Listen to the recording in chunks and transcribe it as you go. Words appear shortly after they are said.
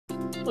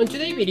On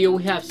today's video,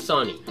 we have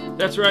Sony.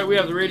 That's right, we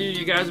have the radio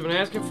you guys have been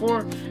asking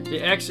for, the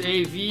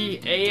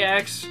XAV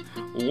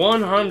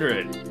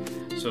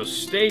AX100. So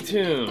stay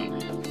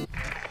tuned.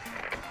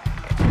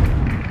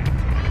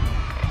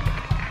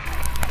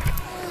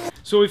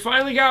 So we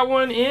finally got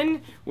one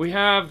in. We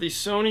have the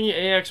Sony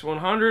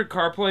AX100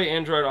 CarPlay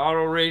Android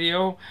Auto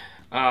radio.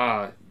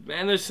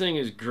 Man, this thing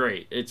is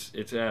great. We'll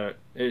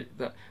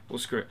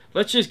screw it.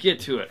 Let's just get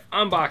to it.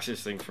 Unbox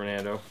this thing,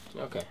 Fernando.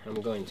 Okay,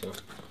 I'm going to.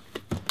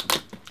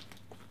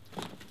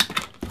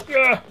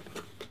 Yeah.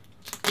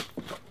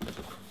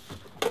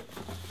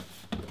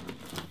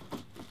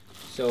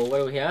 So what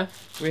do we have?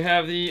 We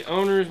have the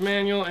owner's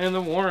manual and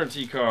the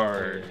warranty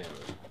card.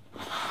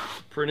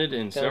 Printed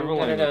in several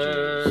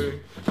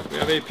languages. We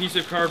have a piece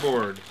of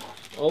cardboard.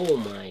 Oh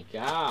my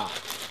god.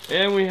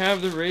 And we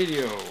have the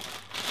radio.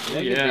 Look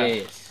at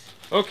this.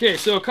 Okay,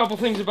 so a couple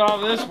things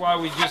about this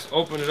while we just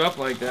open it up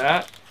like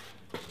that.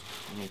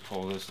 Let me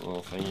pull this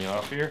little thingy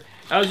off here.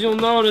 As you'll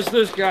notice,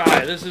 this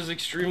is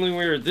extremely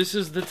weird. This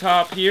is the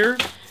top here.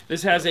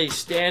 This has a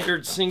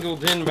standard single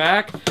DIN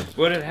back,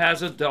 but it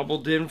has a double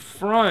DIN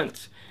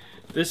front.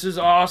 This is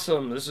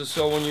awesome. This is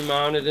so when you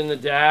mount it in the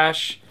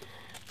dash,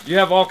 you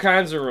have all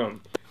kinds of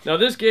room. Now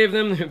this gave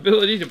them the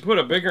ability to put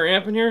a bigger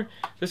amp in here.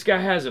 This guy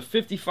has a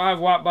 55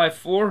 watt by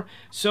 4.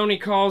 Sony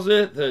calls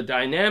it the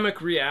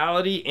Dynamic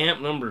Reality Amp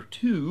number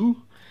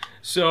 2.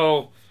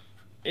 So,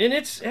 and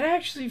it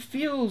actually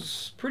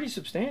feels pretty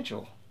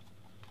substantial.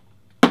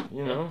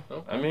 You know,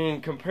 okay. I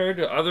mean, compared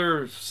to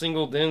other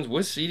single DINs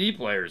with CD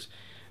players.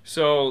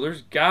 So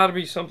there's got to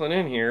be something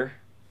in here.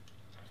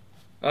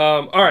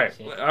 All right,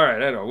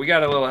 I know we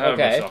got a little ahead of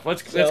ourselves.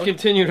 Let's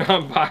continue to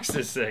unbox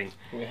this thing.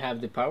 We have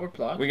the power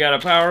plug. We got a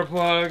power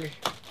plug.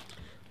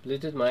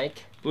 Bluetooth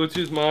mic.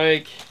 Bluetooth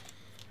mic.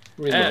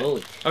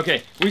 Remote.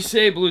 Okay, we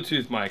say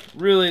Bluetooth mic.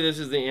 Really, this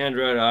is the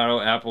Android Auto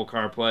Apple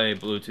CarPlay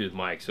Bluetooth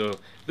mic. So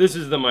this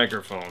is the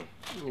microphone.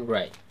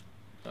 Right.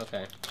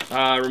 Okay.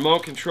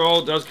 Remote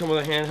control does come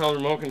with a handheld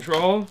remote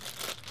control,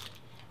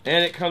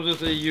 and it comes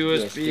with a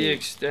USB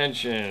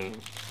extension.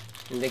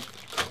 And the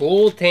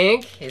cool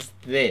thing is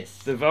this.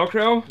 The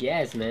Velcro?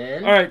 Yes,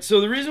 man. All right.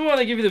 So the reason why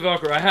they give you the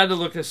Velcro, I had to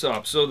look this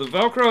up. So the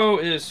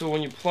Velcro is so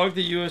when you plug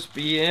the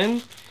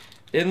USB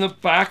in the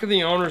back of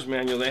the owner's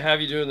manual, they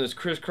have you doing this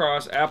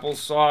crisscross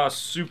applesauce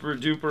super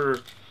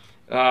duper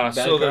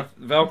so the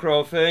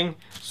Velcro thing,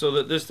 so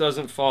that this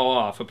doesn't fall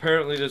off.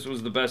 Apparently, this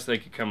was the best they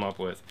could come up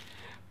with.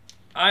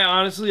 I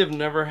honestly have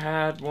never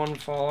had one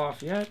fall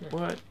off yet,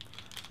 but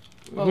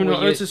who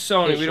knows? It's a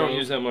Sony. We don't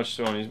use that much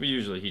Sonys. We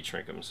usually heat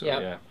shrink them, so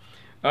yeah.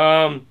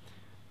 All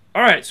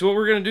right, so what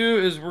we're going to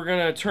do is we're going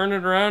to turn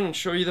it around and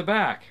show you the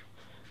back.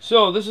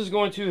 So this is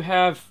going to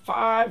have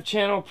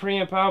 5-channel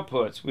preamp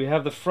outputs. We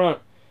have the front,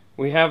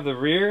 we have the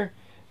rear,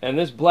 and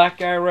this black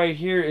guy right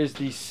here is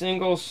the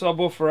single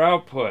subwoofer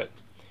output.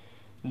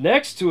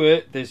 Next to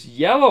it, this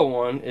yellow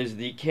one is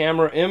the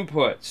camera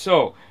input.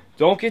 So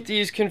don't get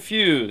these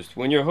confused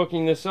when you're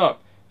hooking this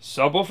up.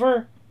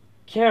 Subwoofer,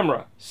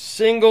 camera,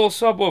 single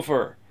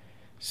subwoofer,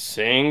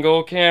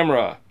 single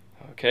camera.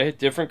 Okay,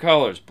 different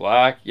colors,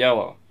 black,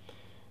 yellow.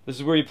 This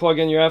is where you plug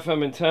in your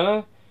FM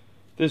antenna.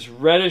 This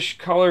reddish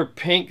color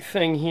pink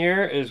thing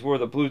here is where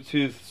the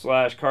Bluetooth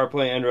 /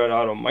 CarPlay Android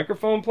Auto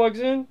microphone plugs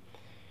in.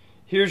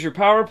 Here's your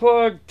power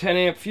plug, 10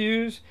 amp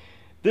fuse.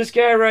 This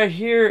guy right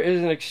here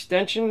is an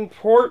extension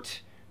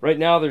port. Right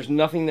now there's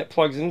nothing that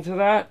plugs into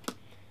that.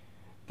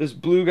 This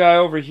blue guy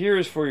over here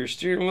is for your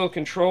steering wheel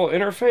control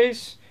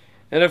interface.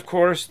 And of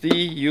course the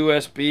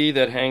USB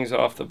that hangs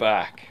off the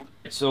back.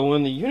 So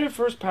when the unit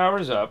first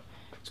powers up,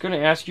 it's going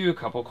to ask you a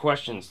couple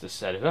questions to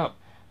set it up.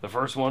 The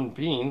first one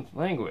being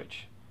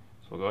language.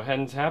 So we'll go ahead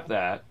and tap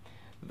that.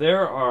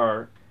 There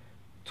are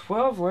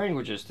 12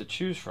 languages to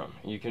choose from.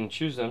 You can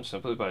choose them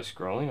simply by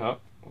scrolling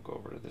up. We'll go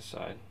over to this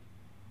side.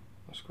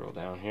 We'll scroll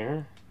down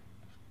here.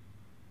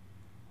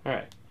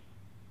 Alright.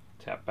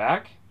 Tap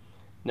back.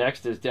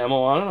 Next is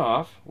demo on and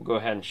off. We'll go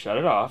ahead and shut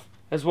it off,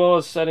 as well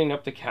as setting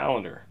up the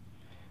calendar.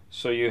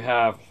 So you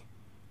have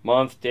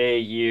month, day,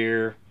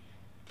 year,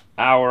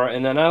 hour,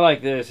 and then I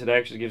like this, it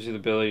actually gives you the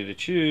ability to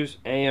choose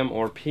AM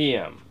or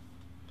PM.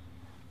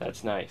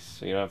 That's nice,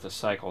 so you don't have to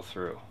cycle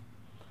through.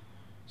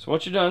 So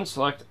once you're done,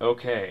 select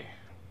OK.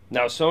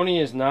 Now Sony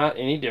is not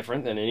any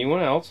different than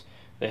anyone else.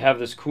 They have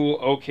this cool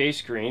OK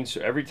screen,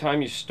 so every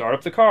time you start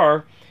up the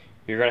car,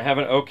 you're going to have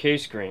an OK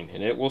screen,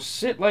 and it will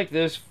sit like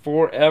this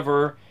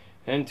forever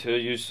until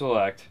you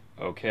select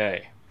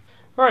OK.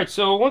 Alright,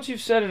 so once you've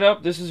set it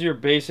up, this is your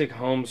basic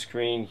home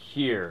screen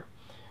here.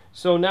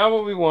 So now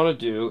what we want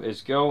to do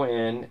is go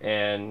in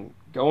and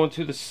go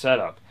into the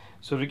setup.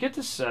 So to get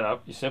to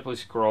setup, you simply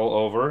scroll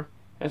over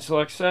and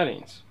select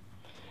settings.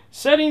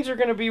 Settings are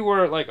going to be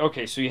where, like,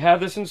 okay, so you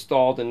have this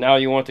installed and now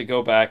you want to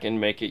go back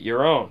and make it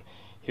your own.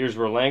 Here's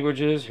where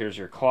languages, here's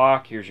your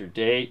clock, here's your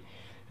date,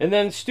 and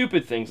then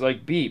stupid things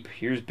like beep.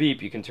 Here's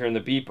beep, you can turn the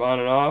beep on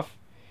and off.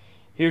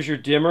 Here's your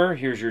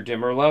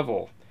dimmer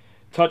level.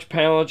 Touch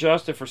panel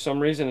adjust, if for some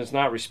reason it's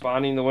not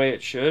responding the way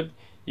it should,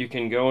 you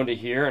can go into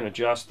here and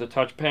adjust the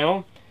touch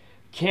panel.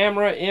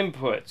 camera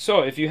input.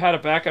 So if you had a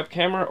backup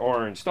camera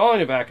or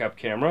installing a backup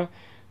camera,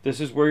 this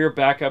is where your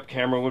backup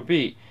camera would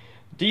be.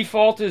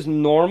 Default is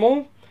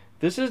normal.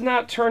 This is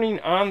not turning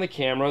on the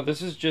camera.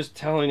 This is just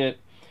telling it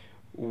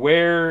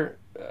where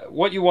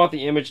what you want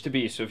the image to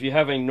be. So if you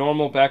have a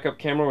normal backup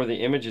camera where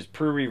the image is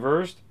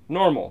pre-reversed,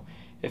 normal.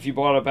 If you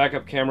bought a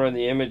backup camera and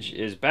the image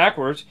is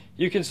backwards,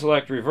 you can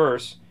select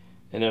reverse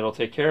and it'll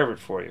take care of it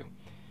for you.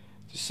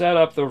 To set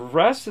up the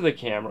rest of the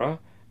camera,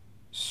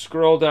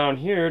 scroll down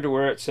here to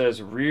where it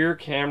says rear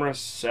camera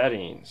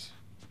settings.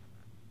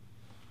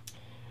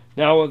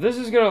 Now what this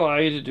is going to allow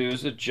you to do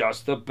is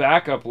adjust the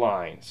backup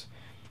lines.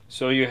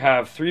 So you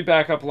have 3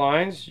 backup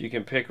lines you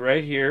can pick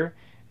right here,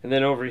 and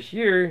then over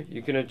here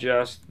you can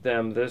adjust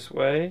them this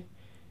way.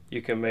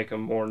 You can make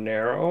them more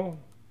narrow,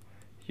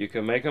 you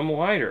can make them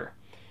wider.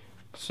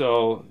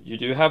 So you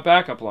do have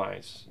backup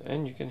lines,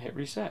 and you can hit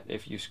reset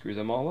if you screw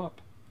them all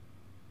up.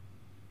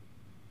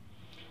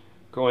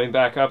 Going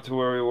back up to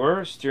where we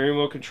were, steering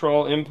wheel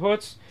control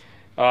inputs.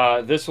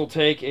 This will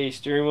take a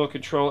steering wheel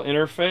control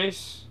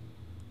interface,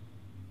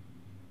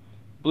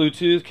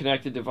 Bluetooth,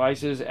 connected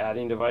devices,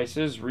 adding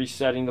devices,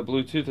 resetting the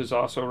Bluetooth is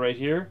also right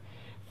here.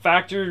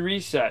 Factory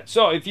reset.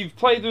 So if you've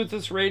played with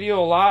this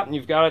radio a lot and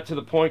you've got it to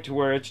the point to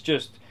where it's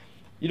just,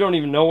 you don't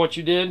even know what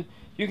you did,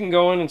 you can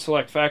go in and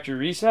select factory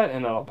reset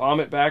and that'll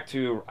bomb it back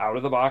to out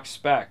of the box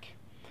spec.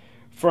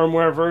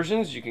 Firmware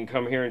versions, you can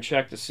come here and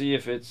check to see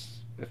if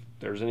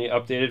there's any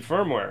updated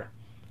firmware.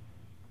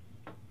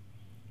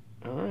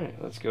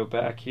 Alright, let's go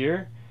back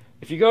here.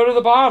 If you go to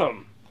the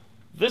bottom,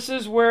 this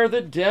is where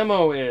the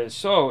demo is.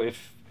 So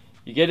if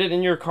you get it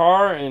in your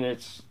car and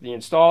the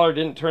installer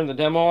didn't turn the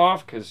demo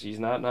off because he's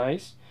not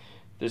nice,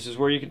 this is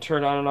where you can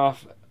turn on and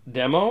off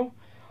demo.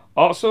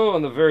 Also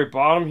on the very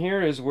bottom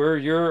here is where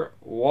your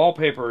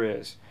wallpaper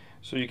is.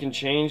 So you can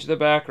change the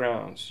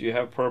backgrounds. You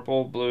have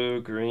purple,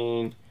 blue,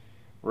 green,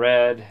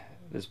 red,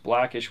 this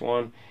blackish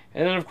one.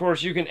 And then of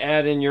course you can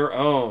add in your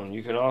own.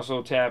 You can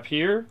also tap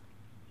here.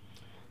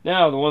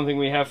 Now the one thing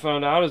we have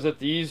found out is that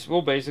these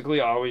will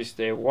basically always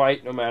stay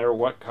white no matter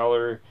what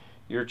color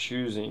you're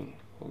choosing.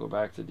 We'll go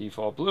back to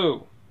default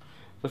blue.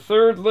 The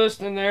third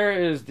list in there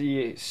is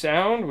the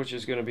sound, which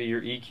is going to be your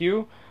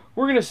EQ.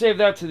 We're going to save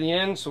that to the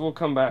end, so we'll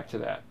come back to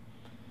that.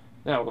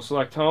 Now we'll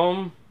select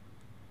home.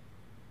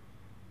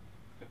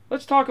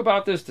 Let's talk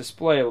about this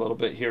display a little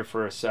bit here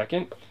for a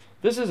second.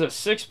 This is a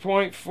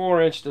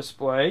 6.4-inch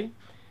display.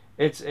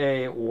 It's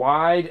a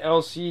wide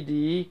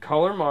LCD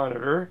color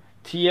monitor,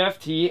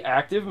 TFT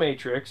active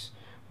matrix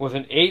with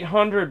an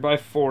 800 by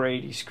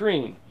 480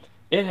 screen.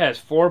 It has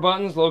 4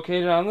 buttons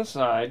located on the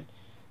side.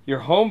 Your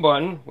home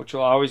button, which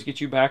will always get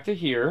you back to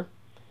here.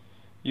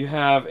 You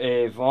have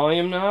a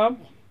volume knob,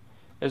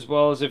 as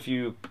well as if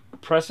you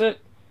press it,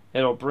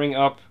 it'll bring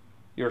up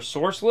your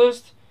source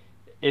list.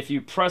 If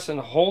you press and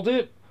hold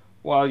it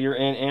while you're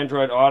in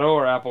Android Auto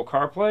or Apple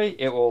CarPlay,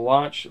 it will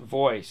launch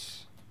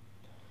voice.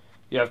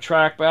 You have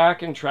track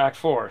back and track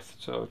forth.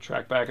 So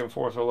track back and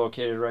forth are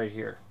located right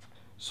here.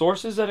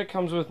 Sources that it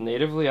comes with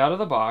natively out of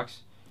the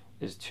box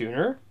is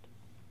tuner.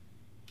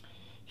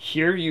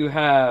 Here you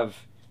have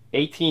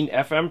 18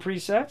 FM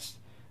presets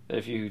that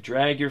if you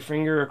drag your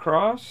finger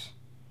across,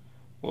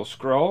 we'll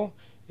scroll.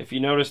 If you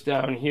notice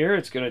down here,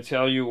 it's going to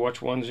tell you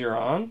which ones you're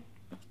on.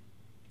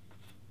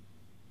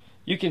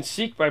 You can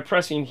seek by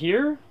pressing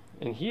here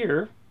and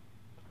here,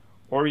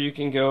 or you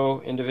can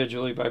go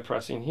individually by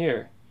pressing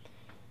here.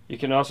 You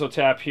can also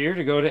tap here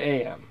to go to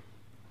AM.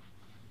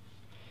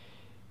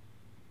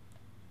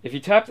 If you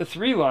tap the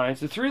 3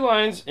 lines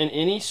in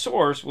any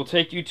source will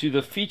take you to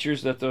the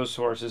features that those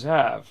sources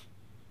have.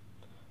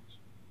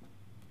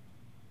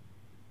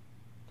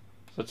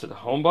 So it's at the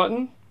home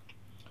button,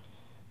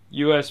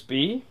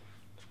 USB.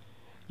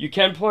 You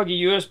can plug a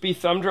USB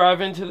thumb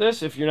drive into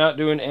this if you're not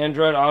doing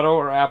Android Auto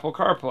or Apple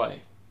CarPlay.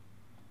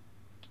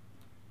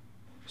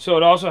 So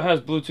it also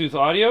has Bluetooth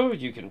audio.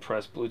 You can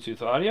press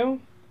Bluetooth audio.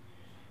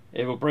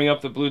 It will bring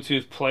up the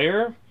Bluetooth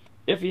player.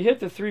 If you hit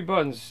the 3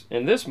 buttons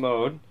in this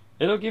mode,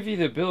 it'll give you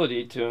the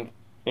ability to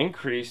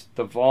increase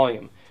the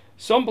volume.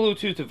 Some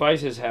Bluetooth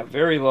devices have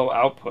very low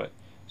output,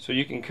 so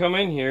you can come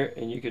in here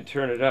and you can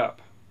turn it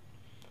up.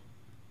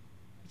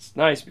 It's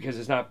nice because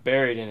it's not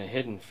buried in a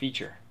hidden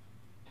feature.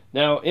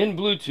 Now in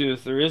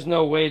Bluetooth, there is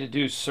no way to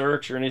do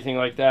search or anything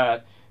like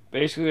that.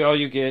 Basically all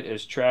you get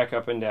is track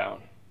up and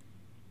down.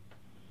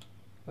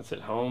 That's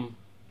at home.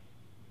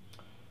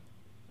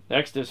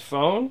 Next is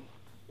phone.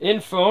 In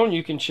phone,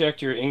 you can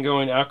check your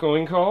ingoing,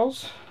 outgoing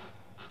calls.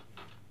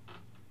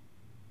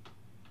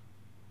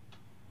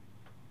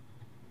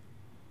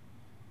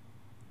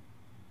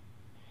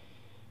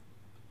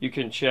 You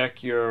can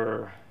check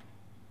your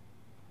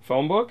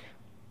phone book.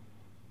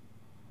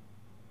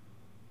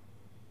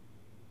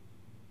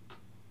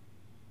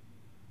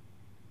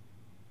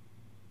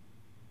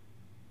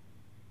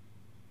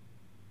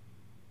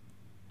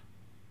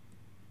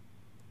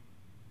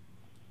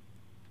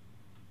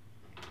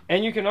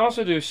 And you can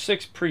also do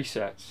 6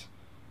 presets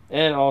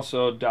and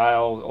also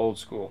dial old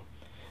school.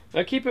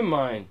 Now keep in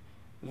mind,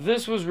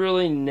 this was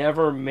really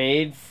never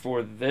made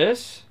for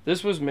this.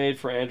 This was made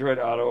for Android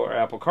Auto or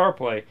Apple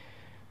CarPlay.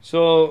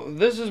 So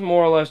this is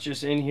more or less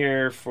just in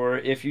here for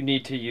if you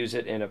need to use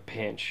it in a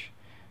pinch.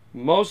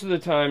 Most of the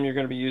time you're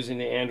going to be using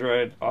the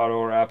Android Auto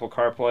or Apple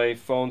CarPlay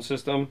phone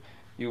system.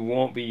 You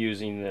won't be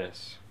using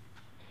this.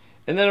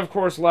 And then of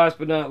course, last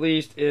but not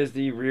least, is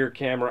the rear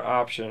camera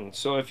option.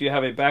 So if you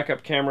have a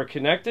backup camera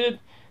connected,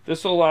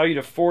 this will allow you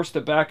to force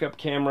the backup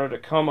camera to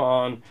come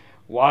on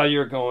while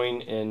you're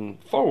going in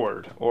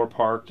forward or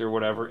parked or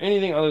whatever,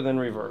 anything other than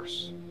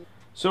reverse.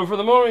 So for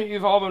the moment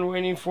you've all been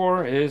waiting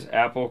for is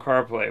Apple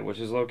CarPlay, which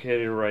is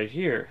located right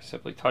here.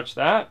 Simply touch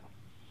that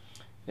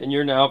and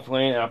you're now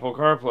playing Apple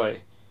CarPlay.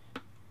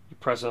 You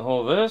press and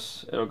hold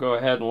this, it'll go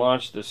ahead and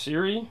launch the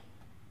Siri.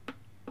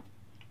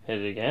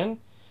 Hit it again,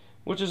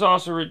 which is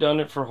also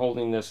redundant for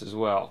holding this as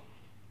well.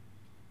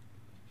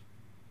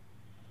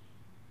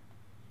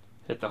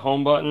 Hit the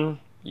home button.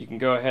 You can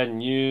go ahead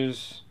and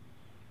use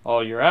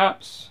all your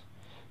apps.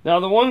 Now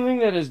the one thing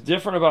that is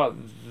different about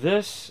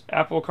this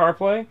Apple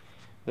CarPlay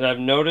that I've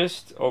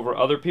noticed over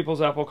other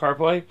people's Apple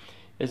CarPlay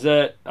is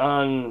that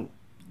on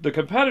the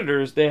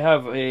competitors they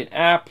have an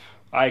app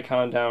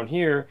icon down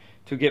here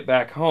to get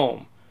back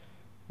home.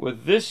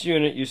 With this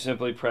unit you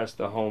simply press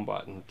the home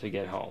button to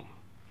get home.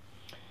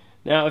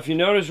 Now if you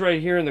notice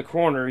right here in the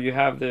corner you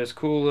have this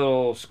cool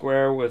little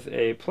square with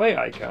a play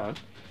icon.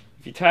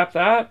 If you tap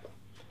that,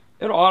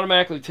 it'll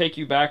automatically take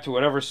you back to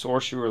whatever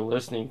source you were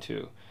listening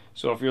to.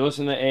 So if you're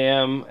listening to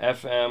AM,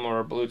 FM,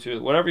 or Bluetooth,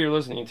 whatever you're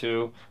listening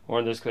to, or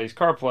in this case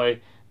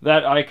CarPlay,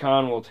 that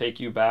icon will take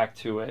you back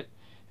to it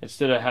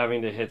instead of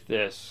having to hit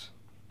this.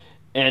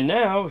 And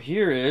now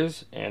here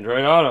is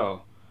Android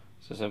Auto.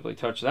 So simply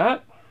touch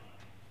that.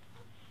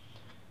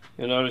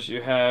 You'll notice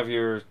you have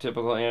your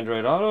typical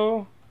Android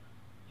Auto.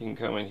 You can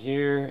come in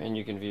here and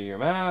you can view your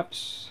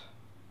maps.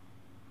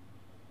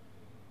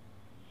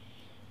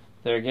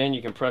 There again,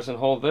 you can press and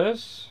hold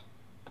this.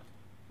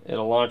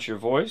 It'll launch your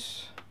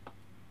voice.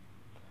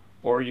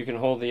 Or you can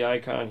hold the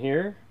icon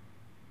here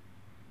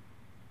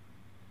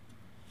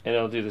and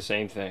it'll do the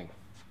same thing.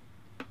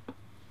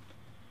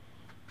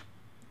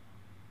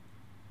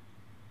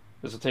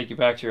 This will take you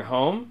back to your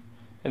home,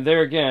 and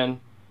there again,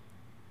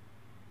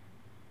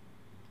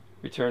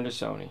 return to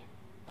Sony.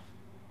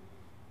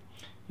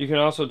 You can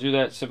also do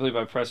that simply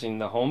by pressing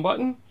the home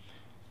button.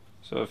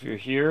 So if you're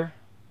here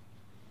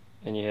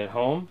and you hit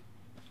home,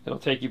 it'll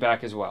take you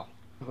back as well.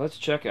 Let's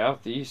check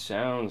out these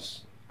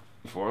sounds.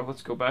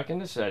 Let's go back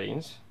into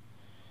settings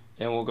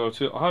and we'll go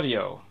to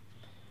audio.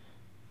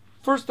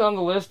 First on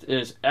the list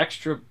is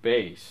extra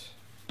bass.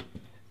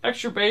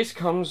 Extra bass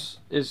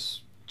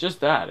is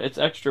just that. It's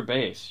extra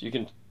bass.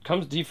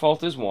 Comes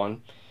default as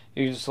 1.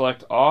 You can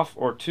select off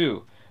or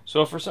 2.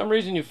 So if for some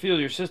reason you feel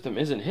your system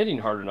isn't hitting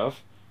hard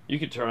enough, you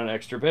could turn on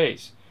extra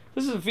bass.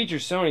 This is a feature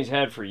Sony's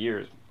had for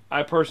years.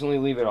 I personally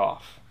leave it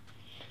off.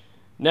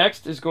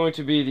 Next is going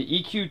to be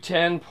the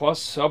EQ10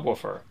 plus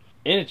subwoofer.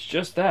 And it's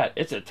just that.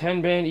 It's a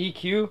 10-band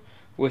EQ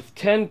with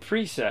 10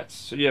 presets.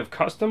 So you have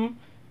custom,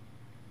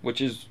 which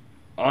is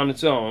on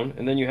its own,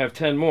 and then you have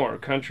 10 more.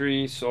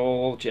 Country,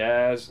 soul,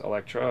 jazz,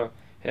 electro,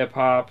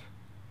 hip-hop,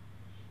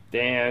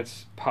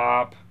 dance,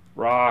 pop,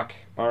 rock,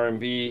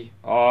 R&B,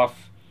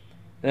 off,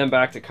 then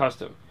back to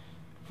custom.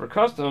 For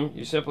custom,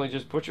 you simply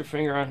just put your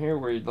finger on here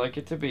where you'd like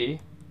it to be,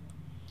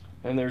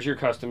 and there's your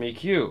custom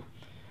EQ.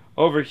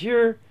 Over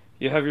here,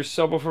 you have your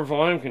subwoofer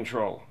volume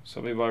control.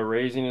 Simply by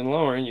raising and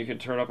lowering, you can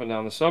turn up and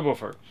down the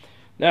subwoofer.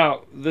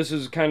 Now, this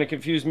has kind of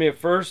confused me at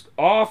first.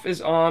 Off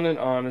is on and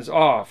on is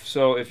off.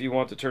 So if you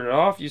want to turn it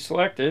off, you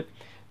select it.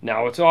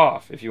 Now it's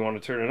off. If you want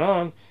to turn it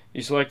on,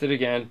 you select it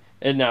again,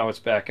 and now it's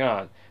back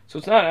on. So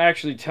it's not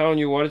actually telling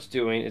you what it's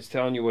doing. It's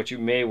telling you what you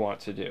may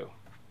want to do.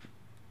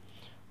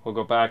 We'll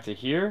go back to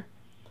here.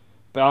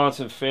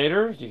 Balance and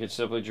fader. You can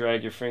simply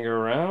drag your finger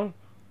around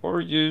or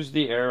use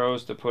the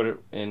arrows to put it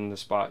in the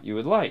spot you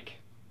would like.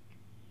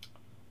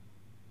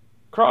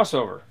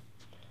 Crossover.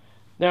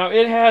 Now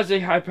it has a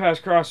high-pass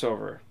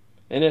crossover,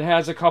 and it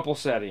has a couple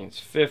settings,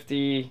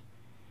 50,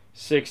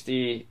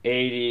 60,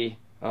 80,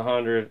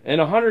 100, and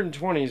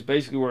 120 is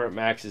basically where it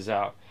maxes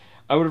out.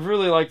 I would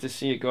really like to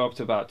see it go up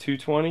to about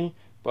 220,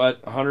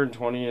 but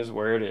 120 is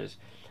where it is.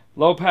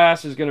 Low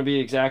pass is going to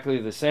be exactly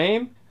the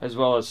same, as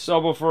well as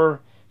subwoofer,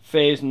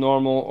 phase,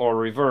 normal, or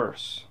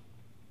reverse.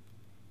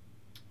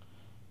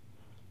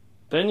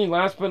 Then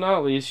last but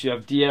not least, you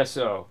have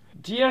DSO.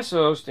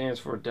 DSO stands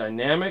for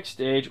Dynamic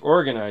Stage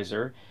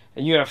Organizer,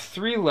 and you have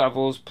 3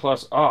 levels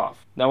plus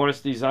off. Now what it's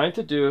designed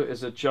to do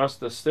is adjust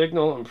the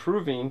signal,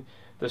 improving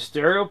the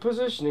stereo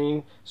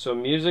positioning so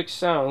music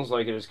sounds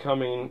like it is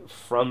coming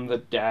from the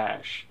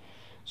dash.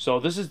 So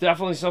this is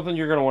definitely something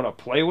you're going to want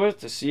to play with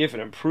to see if it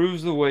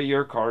improves the way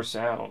your car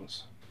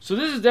sounds. So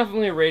this is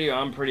definitely a radio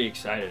I'm pretty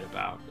excited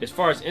about. As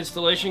far as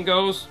installation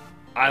goes,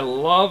 I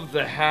love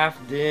the half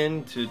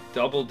DIN to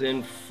double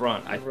DIN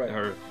front.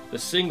 Or the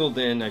single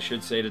DIN, I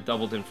should say, to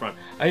double DIN front.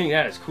 I think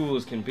that is cool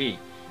as can be.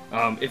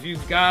 If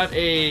you've got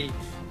a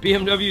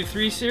BMW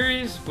 3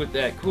 Series with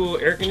that cool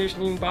air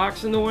conditioning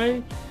box in the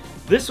way,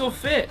 this will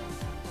fit.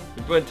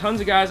 There's been tons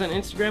of guys on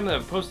Instagram that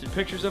have posted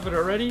pictures of it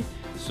already.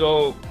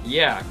 So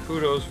yeah,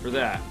 kudos for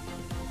that.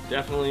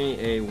 Definitely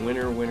a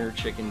winner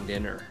chicken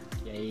dinner.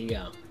 There you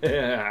go.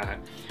 Yeah.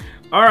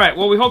 All right.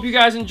 Well, we hope you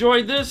guys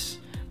enjoyed this.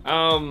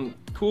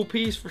 Cool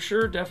piece for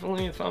sure.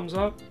 Definitely a thumbs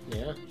up.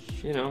 Yeah.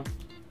 You know,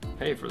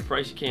 hey, for the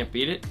price you can't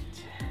beat it.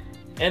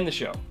 End the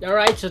show. All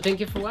right. So thank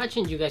you for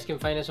watching. You guys can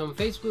find us on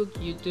Facebook,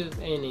 YouTube,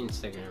 and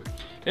Instagram.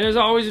 And as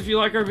always, if you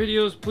like our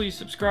videos, please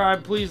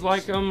subscribe. Please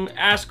like them.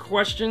 Ask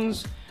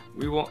questions.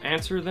 We will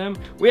answer them.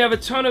 We have a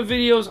ton of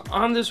videos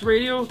on this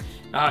radio.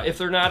 If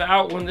they're not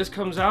out when this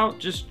comes out,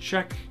 just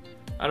check.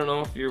 I don't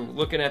know if you're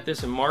looking at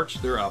this in March,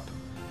 they're up.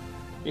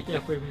 Yeah,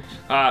 pretty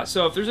much.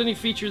 So if there's any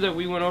feature that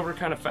we went over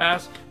kind of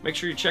fast, make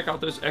sure you check out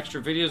those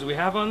extra videos we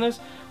have on this.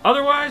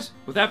 Otherwise,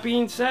 with that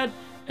being said,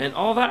 and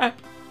all that,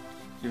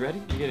 you ready?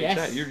 You getting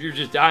excited? You're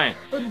just dying.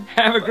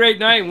 Have a great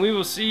night, and we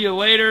will see you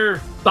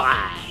later.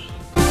 Bye.